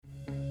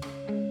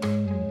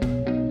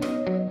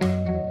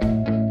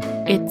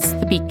It's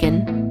the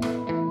beacon.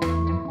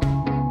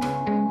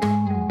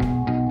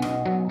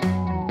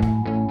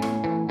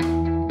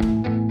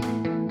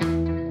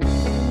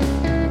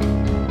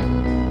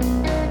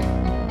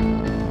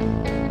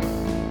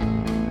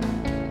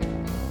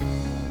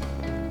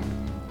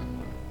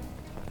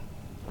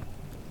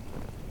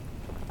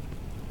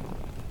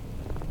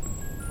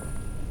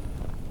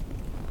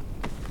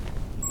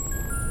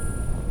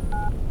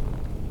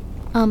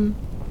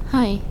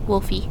 Hi,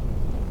 Wolfie.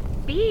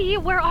 Bee,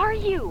 where are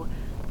you?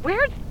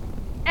 Where's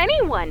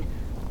anyone?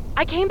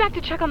 I came back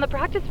to check on the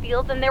practice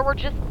fields and there were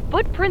just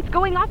footprints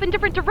going off in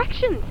different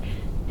directions.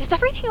 Is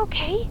everything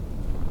okay?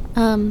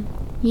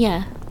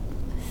 Yeah.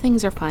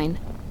 Things are fine.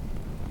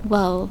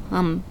 Well,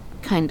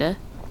 kinda.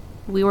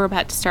 We were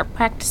about to start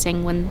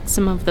practicing when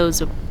some of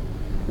those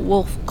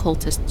wolf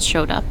cultists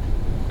showed up.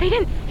 They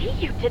didn't see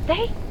you, did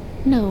they?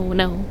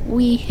 No,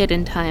 we hid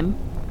in time.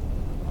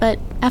 But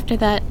after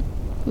that,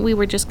 we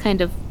were just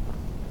kind of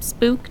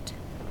spooked.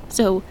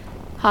 So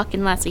Hawk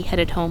and Lassie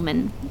headed home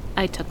and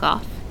I took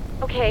off.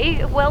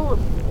 Okay, well,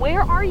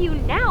 where are you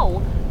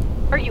now?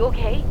 Are you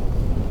okay?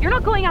 You're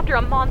not going after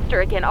a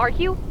monster again, are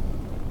you?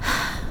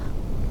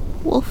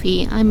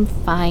 Wolfie, I'm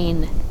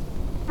fine.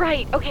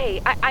 Right,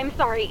 okay, I'm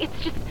sorry.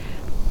 It's just...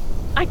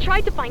 I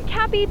tried to find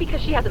Cappy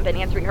because she hasn't been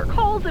answering her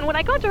calls, and when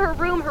I got to her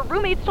room, her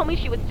roommates told me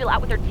she was still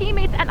out with her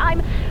teammates, and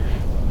I'm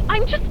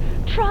just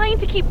trying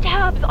to keep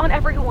tabs on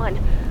everyone.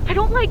 I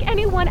don't like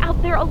anyone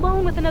out there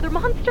alone with another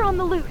monster on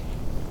the loose.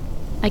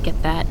 I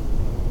get that.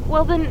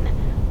 Well then,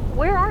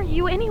 where are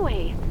you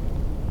anyway?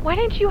 Why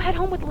didn't you head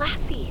home with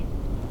Lassie?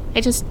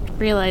 I just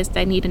realized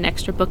I need an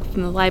extra book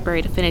from the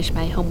library to finish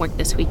my homework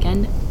this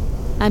weekend.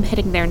 I'm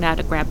heading there now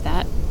to grab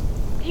that.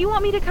 Do you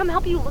want me to come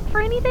help you look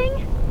for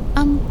anything?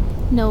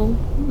 No,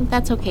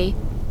 that's okay.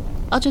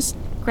 I'll just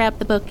grab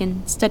the book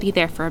and study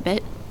there for a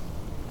bit.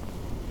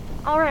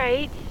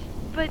 Alright,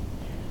 but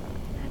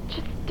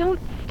just don't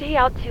stay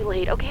out too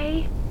late,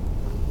 okay?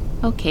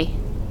 Okay.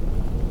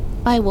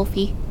 Bye,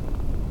 Wolfie.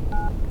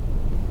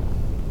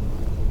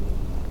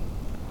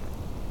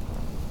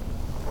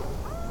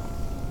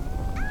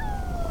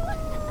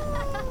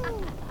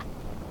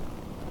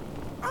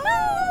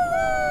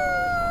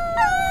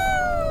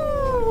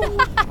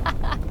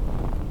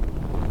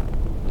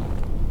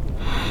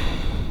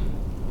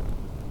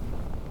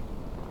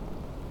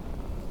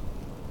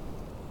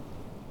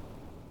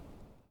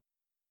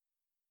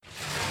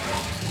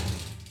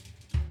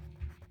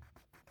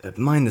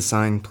 Mind the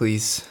sign,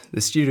 please.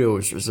 The studio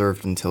is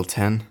reserved until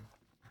 10.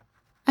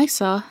 I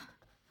saw.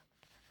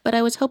 But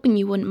I was hoping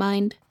you wouldn't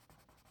mind.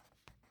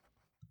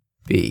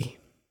 B.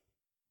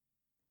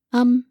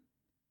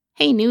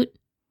 Hey, Newt.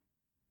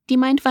 Do you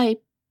mind if I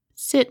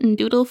sit and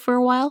doodle for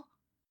a while?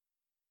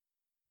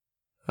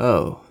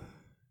 Oh.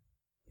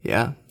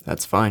 Yeah,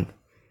 that's fine.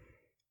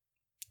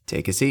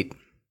 Take a seat.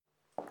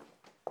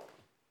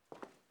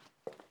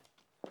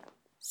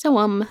 So,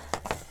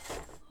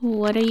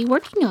 what are you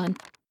working on?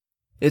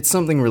 It's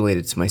something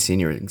related to my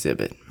senior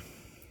exhibit.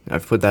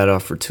 I've put that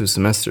off for 2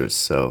 semesters,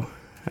 so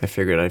I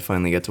figured I'd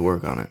finally get to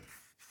work on it.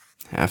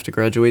 Have to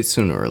graduate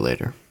sooner or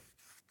later.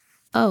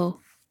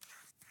 Oh.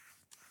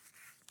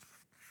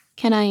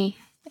 Can I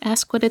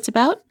ask what it's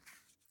about?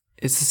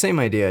 It's the same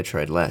idea I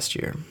tried last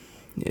year.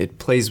 It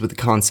plays with the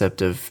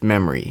concept of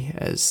memory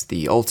as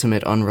the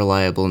ultimate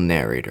unreliable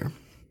narrator.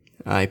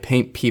 I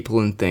paint people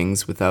and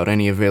things without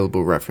any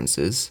available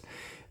references,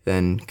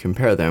 then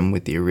compare them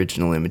with the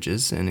original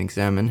images and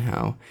examine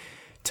how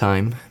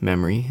time,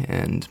 memory,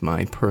 and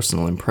my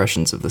personal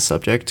impressions of the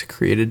subject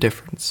create a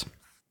difference.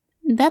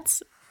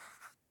 That's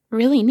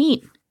really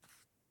neat.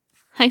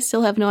 I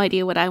still have no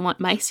idea what I want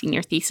my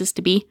senior thesis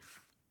to be.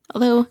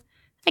 Although,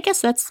 I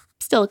guess that's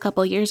still a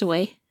couple years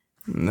away.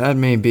 That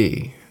may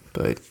be,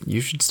 but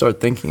you should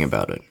start thinking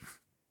about it.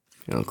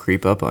 It'll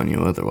creep up on you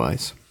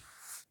otherwise.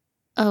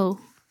 Oh,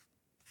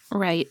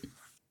 right.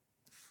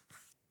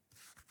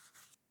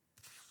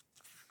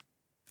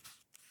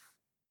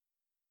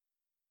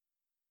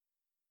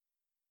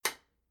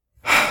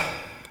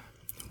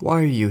 Why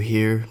are you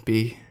here,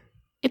 B?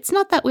 It's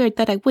not that weird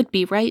that I would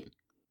be, right?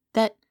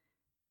 That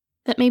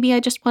maybe I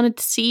just wanted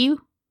to see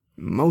you?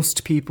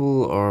 Most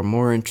people are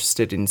more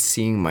interested in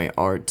seeing my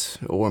art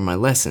or my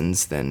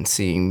lessons than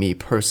seeing me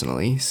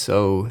personally,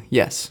 so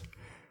yes,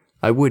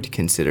 I would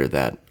consider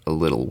that a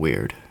little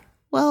weird.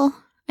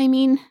 Well, I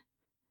mean,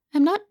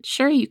 I'm not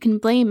sure you can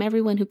blame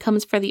everyone who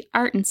comes for the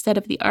art instead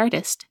of the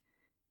artist.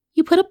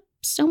 You put up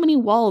so many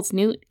walls,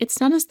 Newt. It's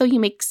not as though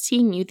you make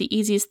seeing you the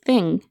easiest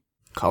thing.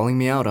 Calling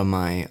me out on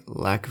my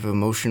lack of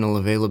emotional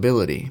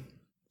availability.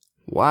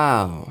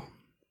 Wow.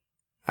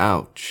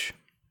 Ouch.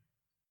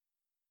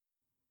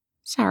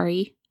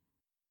 Sorry.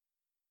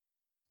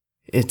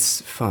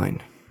 It's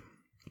fine.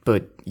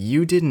 But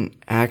you didn't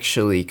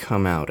actually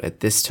come out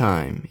at this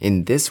time,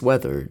 in this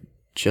weather,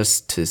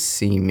 just to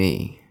see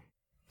me,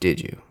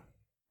 did you?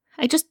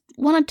 I just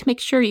wanted to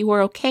make sure you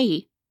were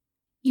okay.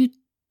 You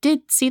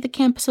did see the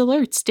campus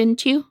alerts,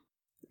 didn't you?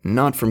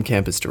 Not from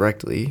campus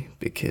directly,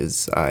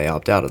 because I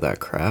opt out of that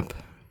crap,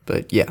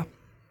 but yeah.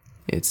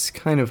 It's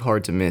kind of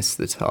hard to miss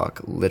the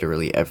talk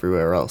literally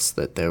everywhere else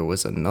that there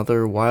was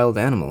another wild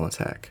animal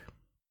attack.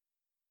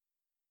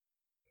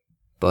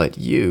 But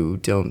you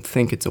don't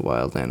think it's a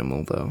wild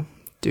animal, though,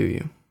 do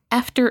you?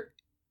 After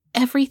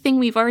everything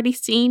we've already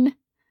seen,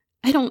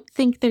 I don't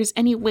think there's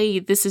any way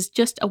this is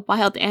just a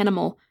wild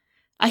animal.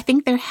 I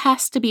think there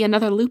has to be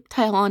another loop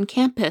tile on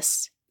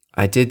campus.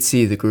 I did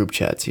see the group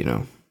chats, you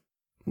know.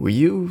 Were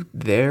you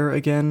there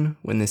again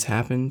when this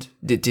happened?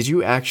 Did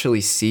you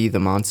actually see the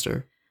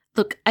monster?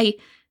 Look, I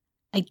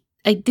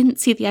didn't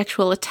see the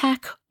actual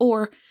attack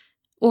or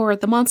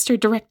the monster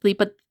directly,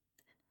 but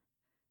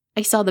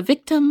I saw the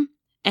victim,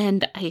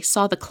 and I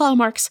saw the claw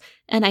marks,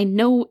 and I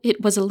know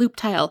it was a loop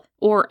tile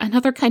or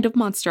another kind of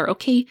monster,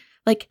 okay?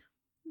 Like,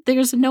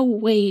 there's no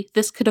way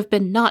this could have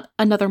been not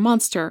another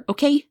monster,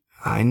 okay?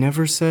 I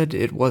never said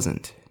it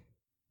wasn't.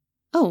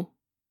 Oh.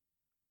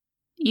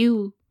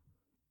 You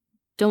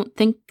don't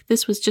think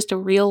this was just a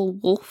real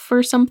wolf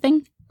or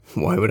something?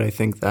 Why would I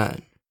think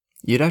that?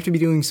 You'd have to be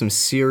doing some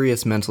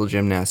serious mental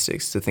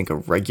gymnastics to think a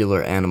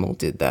regular animal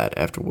did that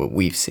after what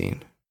we've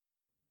seen.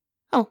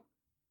 Oh.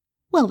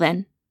 Well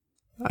then.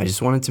 I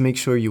just wanted to make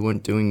sure you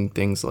weren't doing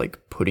things like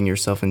putting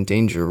yourself in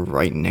danger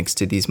right next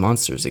to these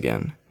monsters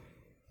again.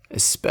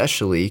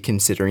 Especially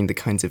considering the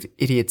kinds of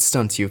idiot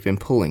stunts you've been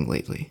pulling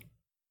lately.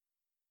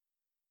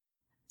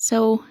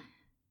 So,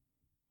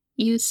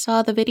 you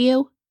saw the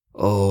video?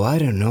 Oh, I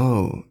don't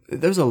know.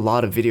 There's a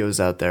lot of videos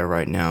out there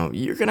right now.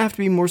 You're gonna have to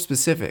be more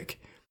specific.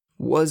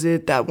 Was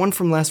it that one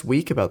from last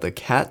week about the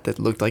cat that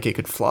looked like it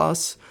could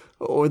floss?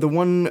 Or the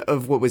one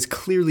of what was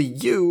clearly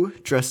you,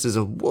 dressed as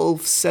a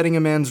wolf, setting a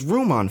man's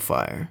room on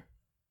fire?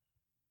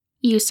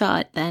 You saw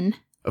it then.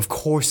 Of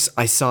course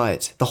I saw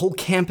it. The whole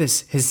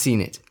campus has seen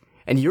it.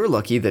 And you're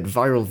lucky that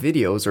viral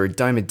videos are a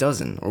dime a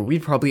dozen, or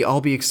we'd probably all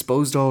be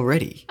exposed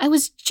already. I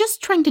was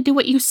just trying to do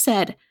what you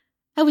said.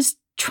 I was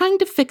trying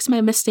to fix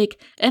my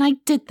mistake, and I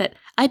did that.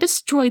 I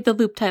destroyed the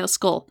loop tile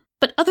skull.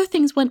 But other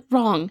things went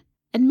wrong.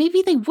 And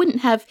maybe they wouldn't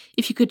have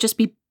if you could just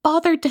be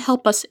bothered to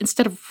help us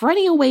instead of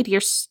running away to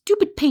your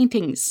stupid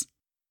paintings.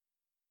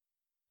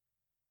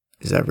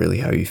 Is that really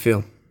how you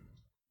feel?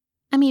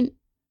 I mean,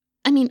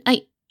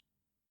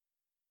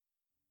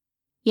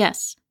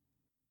 yes.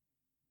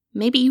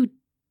 Maybe you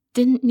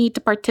didn't need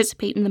to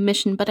participate in the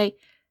mission, but I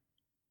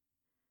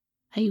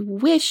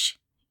wish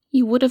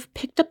you would have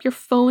picked up your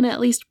phone at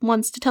least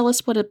once to tell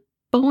us what a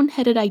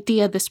boneheaded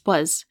idea this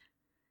was.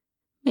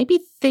 Maybe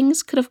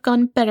things could have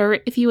gone better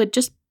if you had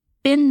just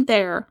been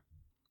there.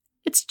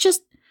 It's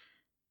just,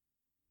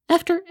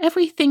 after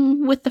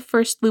everything with the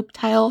first loop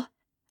tile,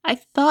 I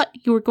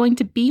thought you were going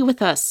to be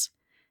with us,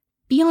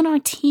 be on our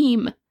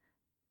team.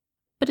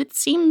 But it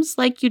seems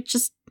like you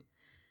just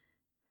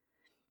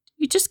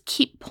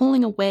keep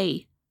pulling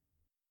away.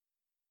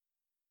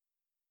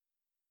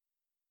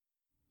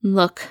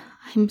 Look,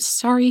 I'm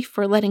sorry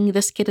for letting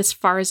this get as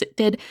far as it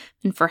did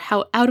and for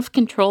how out of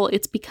control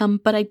it's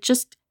become, but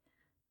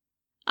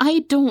I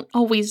don't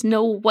always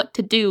know what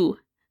to do.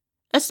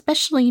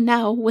 Especially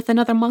now with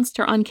another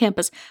monster on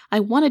campus. I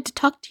wanted to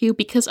talk to you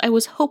because I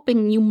was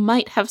hoping you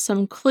might have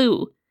some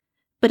clue.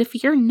 But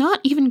if you're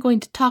not even going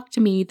to talk to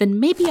me, then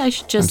maybe I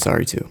should just... I'm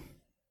sorry too.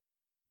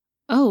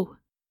 Oh.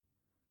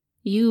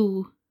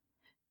 You...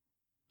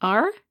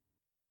 are?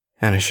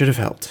 And I should have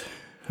helped.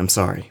 I'm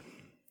sorry.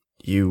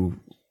 You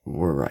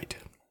were right.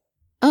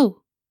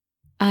 Oh.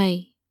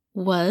 I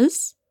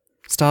was?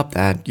 Stop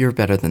that. You're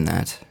better than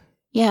that.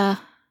 Yeah,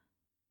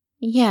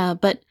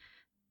 but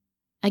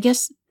I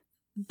guess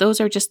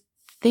those are just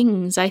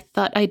things I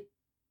thought I'd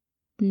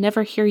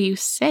never hear you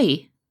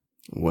say.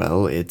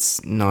 Well,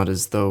 it's not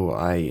as though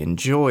I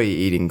enjoy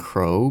eating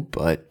crow,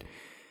 but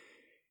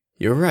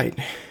you're right.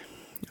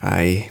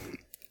 I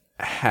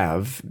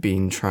have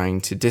been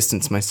trying to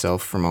distance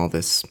myself from all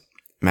this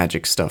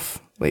magic stuff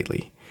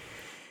lately.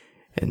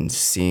 And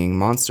seeing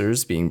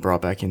monsters being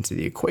brought back into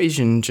the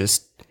equation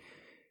just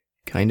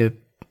kind of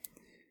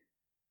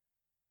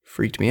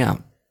freaked me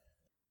out.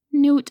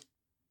 Newt,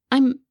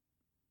 I'm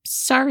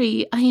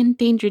sorry I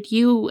endangered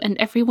you and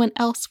everyone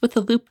else with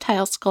the loop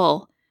tile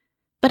skull,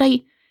 but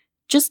I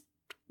just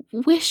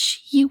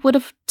wish you would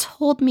have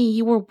told me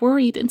you were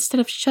worried instead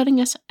of shutting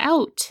us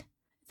out.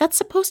 That's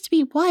supposed to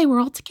be why we're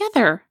all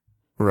together.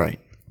 Right.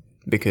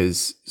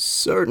 Because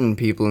certain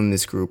people in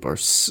this group are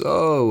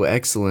so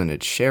excellent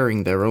at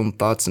sharing their own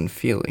thoughts and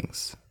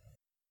feelings.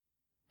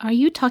 Are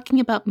you talking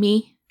about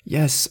me?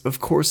 Yes, of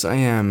course I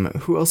am.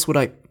 Who else would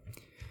I...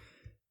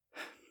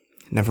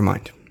 Never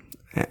mind.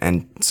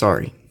 And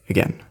sorry,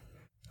 again.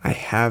 I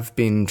have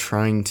been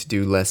trying to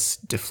do less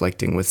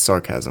deflecting with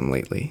sarcasm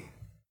lately.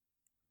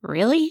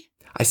 Really?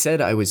 I said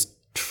I was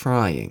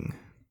trying.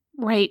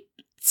 Right.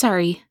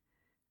 Sorry.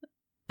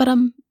 But,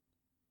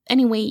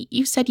 anyway,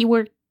 you said you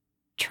were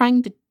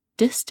trying to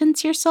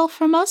distance yourself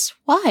from us?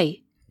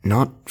 Why?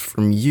 Not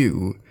from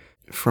you,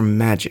 from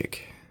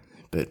magic.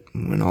 But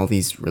when all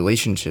these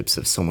relationships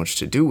have so much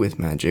to do with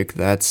magic,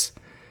 that's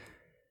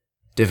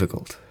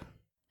difficult.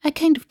 I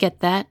kind of get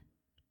that.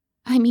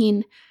 I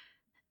mean,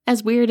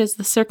 as weird as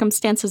the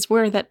circumstances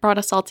were that brought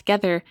us all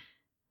together,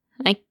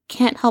 I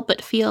can't help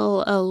but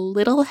feel a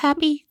little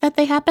happy that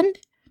they happened.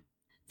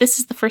 This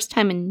is the first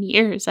time in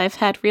years I've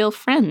had real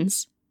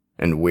friends.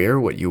 And we're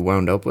what you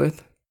wound up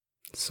with?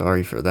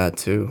 Sorry for that,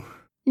 too.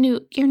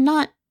 Newt, you're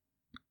not...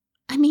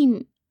 I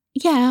mean,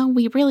 yeah,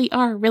 we really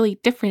are really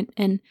different,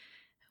 and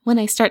when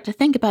I start to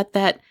think about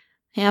that,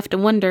 I have to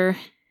wonder,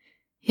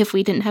 if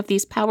we didn't have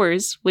these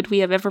powers, would we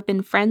have ever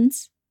been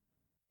friends?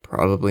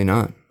 Probably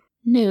not.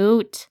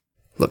 Newt.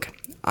 Look,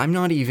 I'm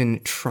not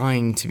even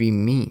trying to be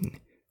mean.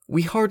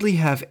 We hardly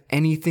have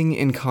anything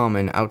in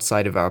common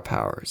outside of our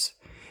powers.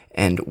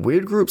 And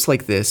weird groups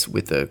like this,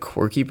 with the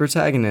quirky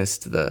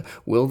protagonist, the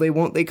will they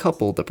won't they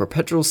couple, the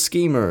perpetual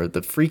schemer,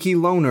 the freaky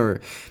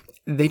loner,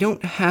 they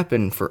don't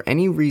happen for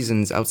any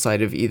reasons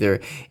outside of either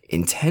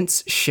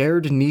intense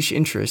shared niche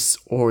interests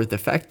or the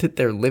fact that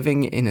they're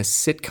living in a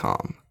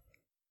sitcom.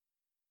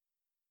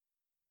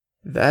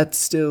 That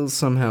still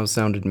somehow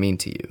sounded mean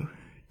to you,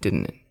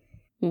 didn't it?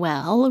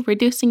 Well,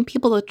 reducing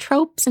people to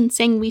tropes and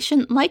saying we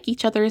shouldn't like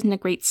each other isn't a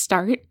great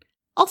start.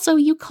 Also,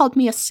 you called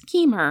me a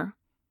schemer.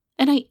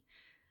 And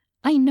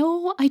I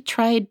know I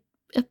tried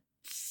a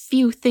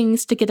few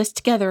things to get us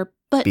together,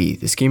 but... B,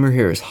 the schemer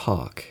here is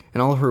Hawk,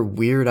 and all her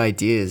weird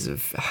ideas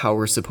of how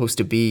we're supposed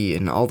to be,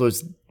 and all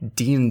those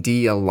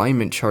D&D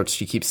alignment charts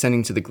she keeps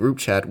sending to the group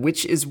chat,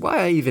 which is why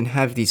I even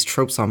have these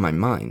tropes on my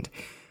mind.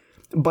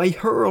 By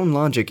her own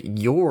logic,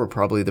 you're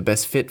probably the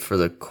best fit for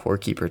the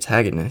quirky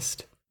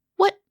protagonist.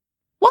 What?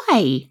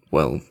 Why?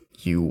 Well,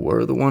 you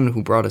were the one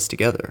who brought us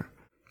together.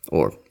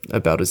 Or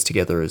about as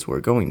together as we're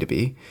going to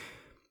be.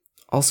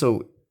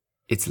 Also,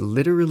 it's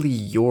literally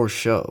your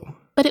show.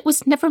 But it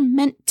was never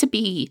meant to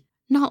be.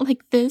 Not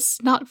like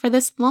this, not for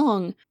this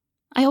long.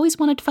 I always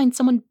wanted to find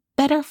someone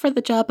better for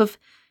the job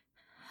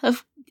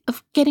of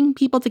getting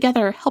people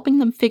together, helping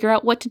them figure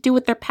out what to do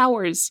with their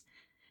powers.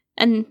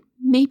 And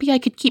maybe I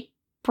could keep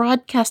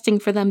broadcasting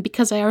for them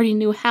because I already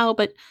knew how,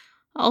 but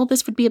all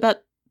this would be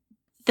about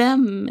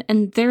them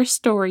and their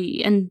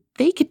story, and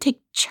they could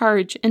take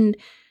charge, and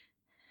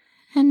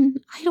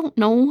I don't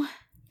know.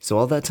 So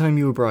all that time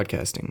you were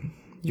broadcasting,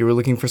 you were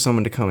looking for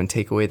someone to come and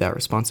take away that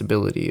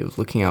responsibility of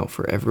looking out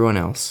for everyone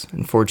else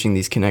and forging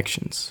these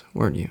connections,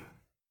 weren't you?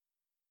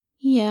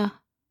 Yeah.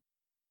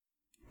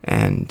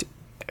 And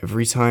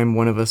every time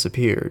one of us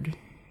appeared,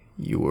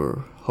 you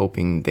were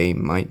hoping they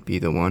might be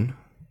the one?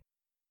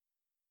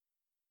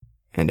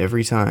 And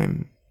every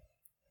time,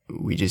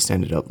 we just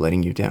ended up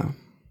letting you down.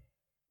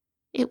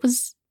 It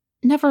was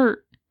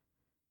never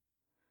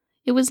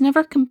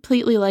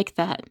completely like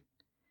that.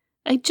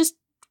 I just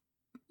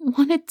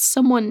wanted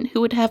someone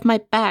who would have my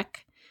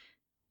back.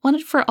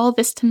 Wanted for all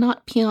this to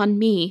not be on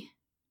me.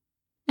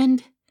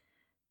 And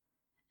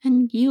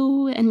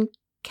you and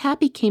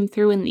Cappy came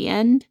through in the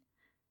end.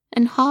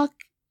 And Hawk,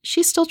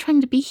 she's still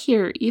trying to be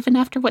here even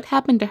after what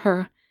happened to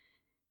her.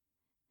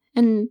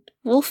 And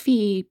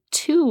Wolfie,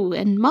 too,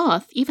 and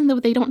Moth, even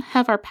though they don't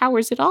have our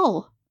powers at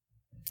all.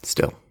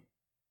 Still,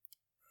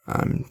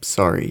 I'm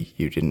sorry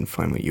you didn't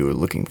find what you were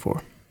looking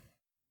for.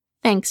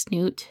 Thanks,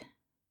 Newt.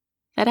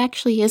 That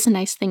actually is a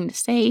nice thing to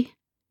say.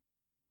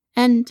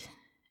 And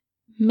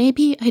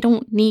maybe I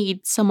don't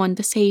need someone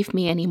to save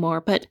me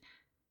anymore, but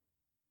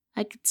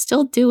I could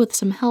still do with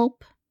some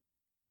help.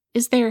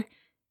 Is there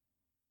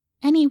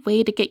any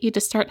way to get you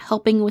to start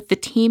helping with the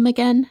team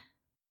again?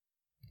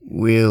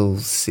 We'll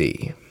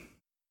see.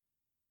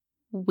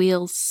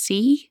 We'll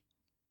see?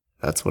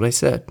 That's what I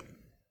said.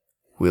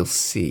 We'll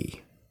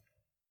see.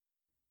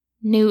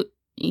 Newt,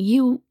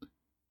 you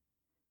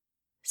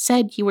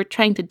said you were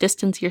trying to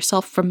distance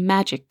yourself from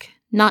magic,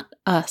 not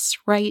us,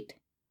 right?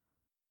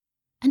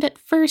 And at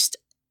first,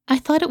 I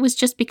thought it was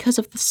just because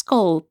of the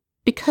skull,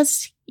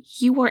 because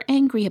you were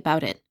angry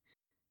about it.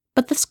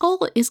 But the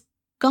skull is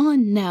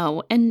gone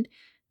now, and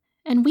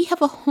we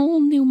have a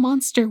whole new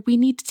monster we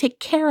need to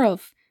take care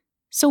of.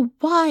 So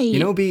why? You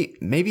know, B,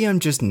 maybe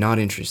I'm just not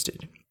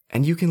interested.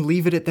 And you can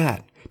leave it at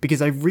that.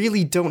 Because I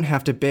really don't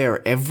have to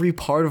bear every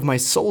part of my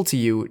soul to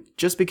you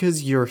just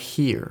because you're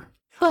here.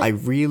 But I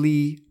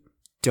really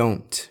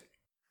don't.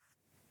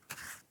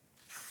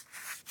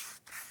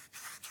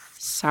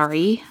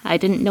 Sorry, I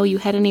didn't know you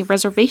had any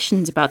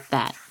reservations about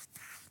that.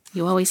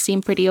 You always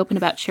seem pretty open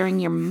about sharing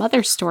your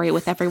mother's story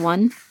with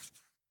everyone.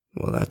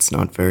 Well, that's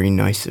not very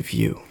nice of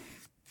you.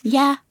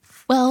 Yeah,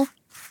 well,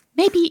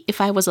 maybe if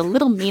I was a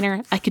little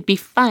meaner, I could be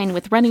fine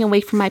with running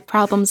away from my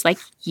problems like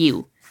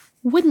you.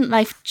 Wouldn't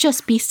life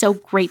just be so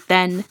great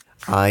then?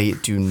 I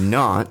do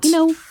not. You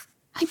know,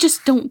 I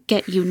just don't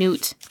get you,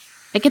 Newt.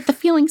 I get the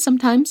feeling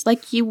sometimes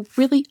like you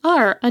really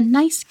are a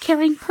nice,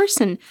 caring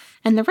person,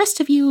 and the rest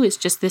of you is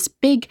just this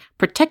big,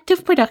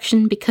 protective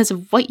production because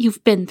of what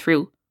you've been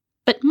through.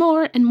 But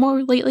more and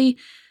more lately,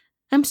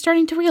 I'm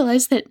starting to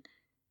realize that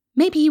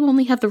maybe you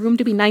only have the room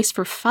to be nice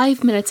for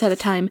 5 minutes at a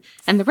time,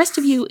 and the rest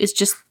of you is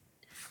just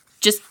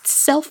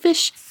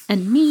selfish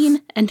and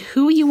mean and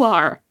who you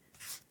are.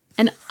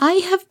 And I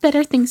have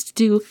better things to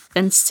do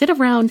than sit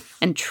around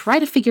and try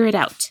to figure it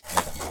out.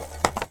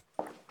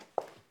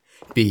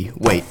 B,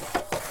 wait.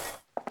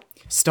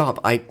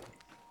 Stop,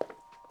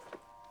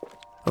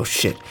 Oh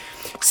shit.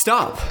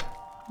 Stop!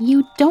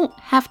 You don't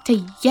have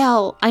to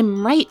yell.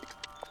 I'm right.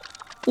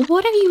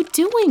 What are you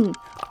doing?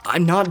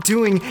 I'm not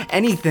doing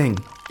anything.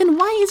 Then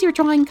why is your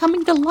drawing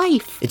coming to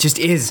life? It just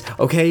is,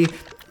 okay?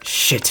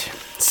 Shit.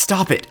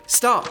 Stop it.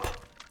 Stop.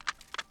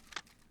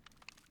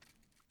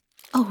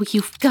 Oh,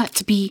 you've got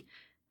to be...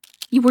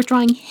 You were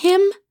drawing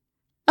him?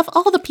 Of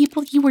all the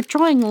people you were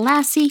drawing,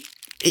 Lassie.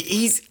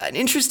 He's an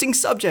interesting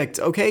subject,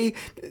 okay?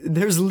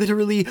 There's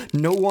literally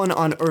no one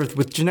on Earth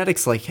with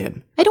genetics like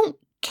him. I don't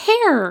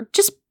care.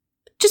 Just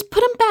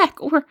put him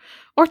back,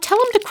 or tell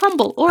him to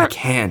crumble, or... I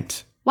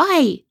can't.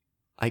 Why?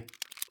 I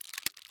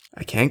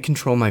can't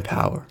control my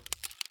power.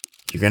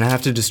 You're gonna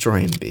have to destroy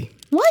him, B.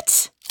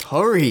 What?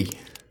 Hurry!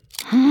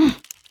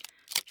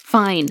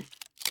 Fine.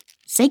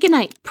 Say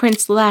goodnight,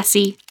 Prince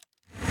Lassie.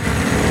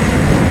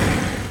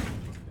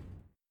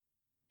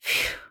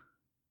 Phew.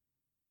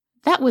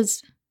 That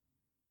was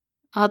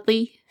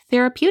oddly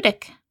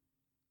therapeutic.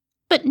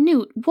 But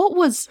Newt, what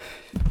was...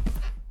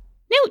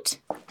 Newt!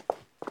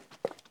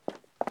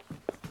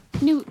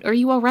 Newt, are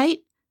you all right?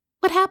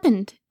 What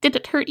happened? Did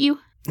it hurt you?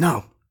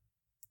 No.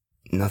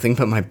 Nothing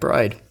but my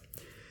bride.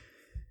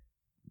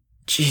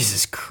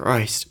 Jesus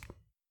Christ.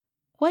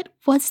 What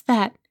was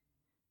that?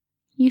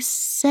 You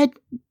said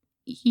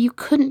you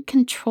couldn't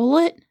control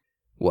it?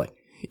 What?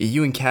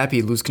 You and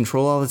Cappy lose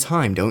control all the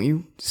time, don't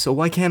you? So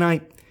why can't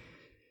I...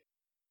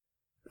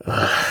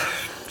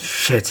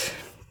 Shit.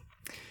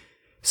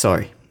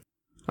 Sorry.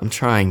 I'm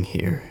trying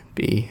here,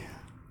 B.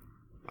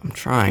 I'm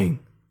trying.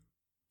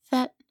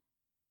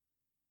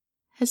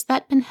 Has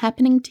that been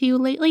happening to you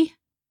lately?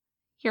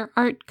 Your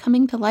art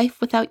coming to life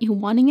without you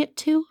wanting it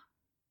to?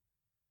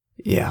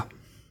 Yeah.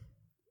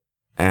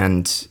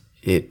 And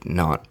it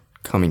not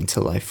coming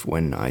to life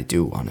when I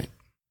do want it.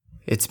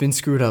 It's been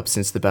screwed up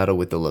since the battle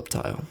with the lip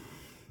tile.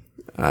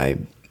 I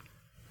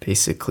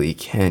basically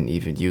can't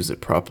even use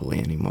it properly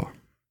anymore.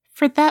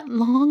 For that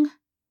long?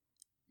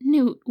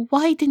 Newt,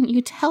 why didn't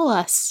you tell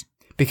us?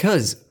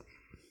 Because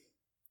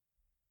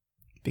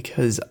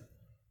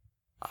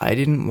I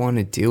didn't want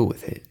to deal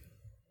with it.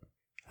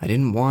 I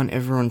didn't want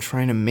everyone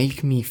trying to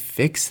make me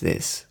fix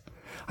this.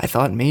 I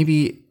thought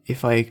maybe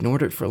if I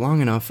ignored it for long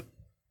enough,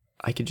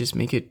 I could just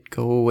make it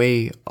go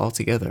away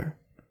altogether.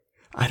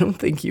 I don't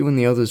think you and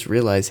the others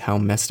realize how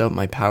messed up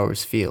my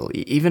powers feel,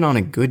 even on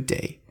a good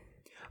day.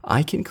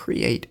 I can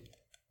create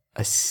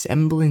a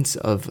semblance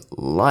of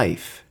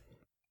life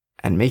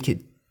and make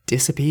it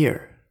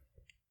disappear.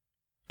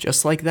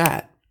 Just like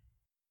that.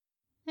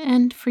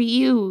 And for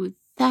you,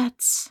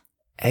 that's...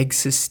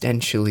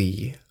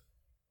 Existentially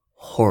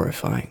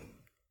horrifying.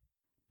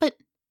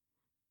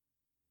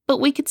 But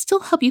we could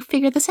still help you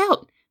figure this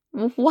out.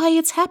 Why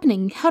it's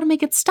happening, how to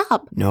make it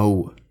stop.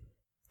 No.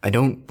 I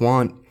don't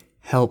want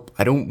help.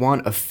 I don't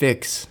want a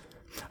fix.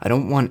 I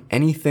don't want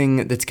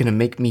anything that's gonna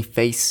make me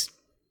face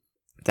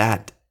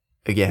that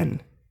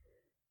again.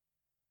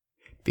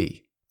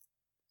 B.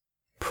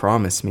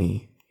 Promise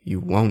me you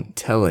won't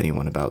tell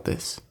anyone about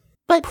this.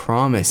 But...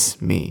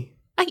 Promise me.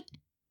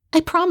 I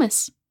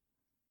promise.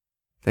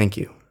 Thank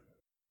you.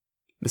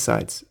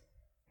 Besides,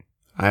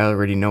 I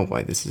already know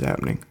why this is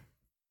happening.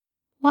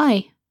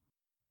 Why?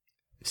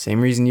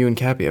 Same reason you and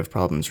Cappy have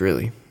problems,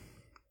 really.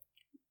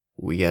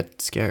 We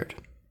get scared.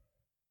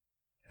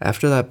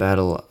 After that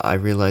battle, I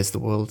realized the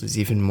world is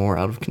even more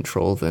out of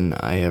control than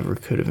I ever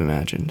could have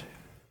imagined.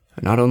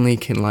 Not only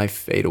can life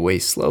fade away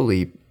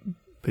slowly,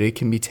 but it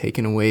can be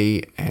taken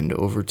away and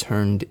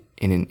overturned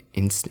in an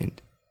instant.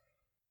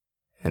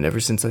 And ever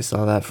since I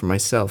saw that for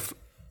myself,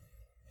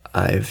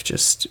 I've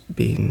just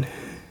been...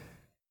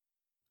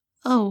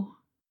 Oh.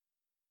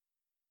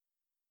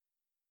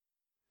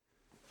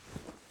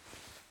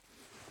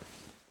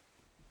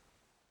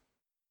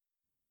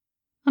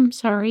 I'm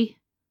sorry.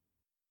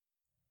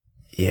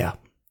 Yeah.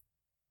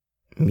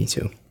 Me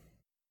too.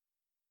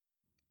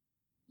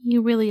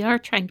 You really are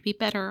trying to be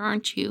better,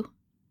 aren't you?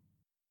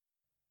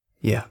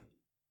 Yeah.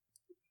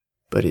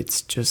 But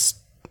it's just...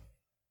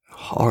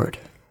 hard.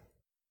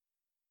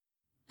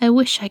 I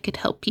wish I could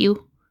help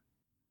you.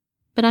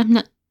 But I'm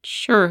not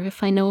sure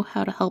if I know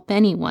how to help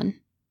anyone.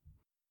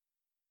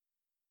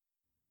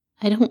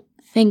 I don't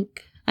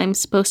think I'm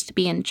supposed to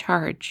be in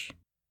charge.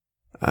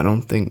 I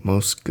don't think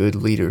most good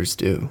leaders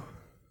do.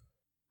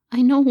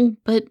 I know,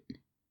 but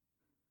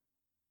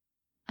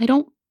I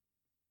don't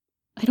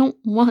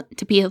want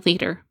to be a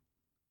leader.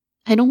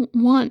 I don't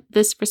want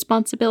this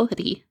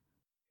responsibility.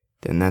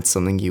 Then that's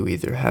something you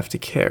either have to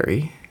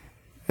carry,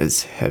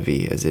 as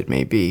heavy as it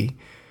may be,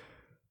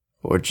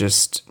 or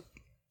just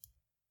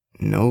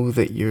know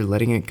that you're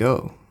letting it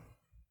go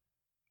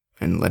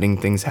and letting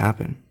things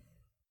happen.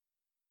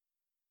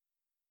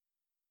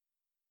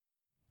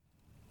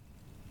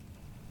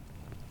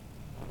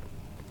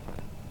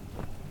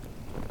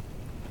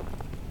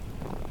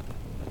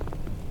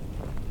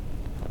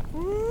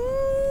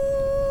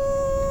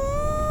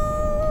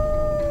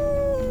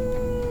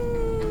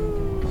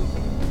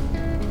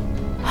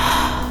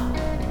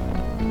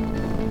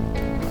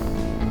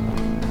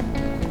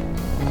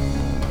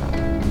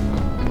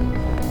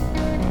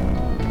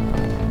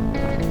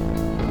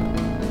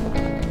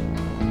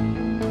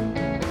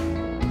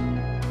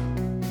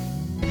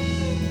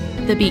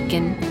 The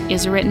Beacon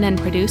is written and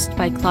produced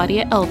by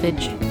Claudia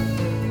Elvidge.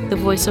 The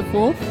voice of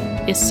Wolf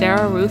is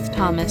Sarah Ruth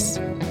Thomas.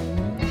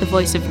 The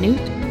voice of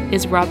Newt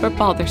is Robert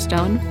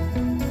Balderstone.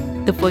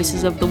 The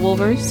voices of the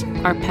Wolvers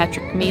are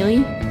Patrick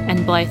Mealy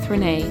and Blythe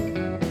Renee.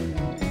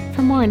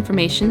 For more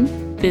information,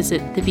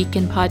 visit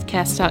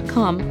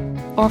thebeaconpodcast.com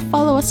or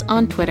follow us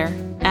on Twitter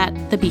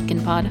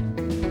 @thebeaconpod.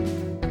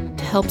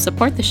 To help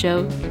support the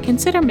show,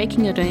 consider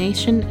making a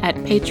donation at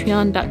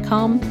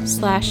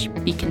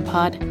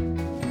patreon.com/beaconpod.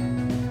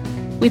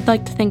 We'd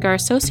like to thank our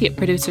associate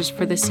producers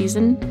for this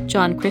season,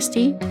 John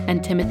Christie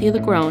and Timothy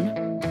LeGrone.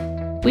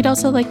 We'd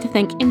also like to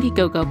thank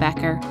Indiegogo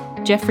backer,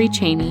 Jeffrey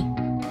Cheney.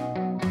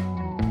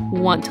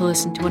 Want to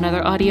listen to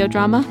another audio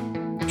drama?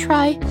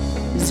 Try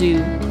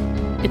Zoo.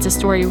 It's a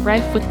story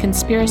rife with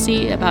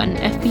conspiracy about an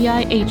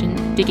FBI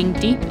agent digging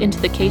deep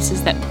into the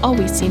cases that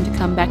always seem to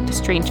come back to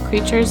strange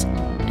creatures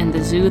and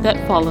the zoo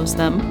that follows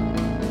them.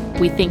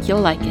 We think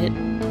you'll like it.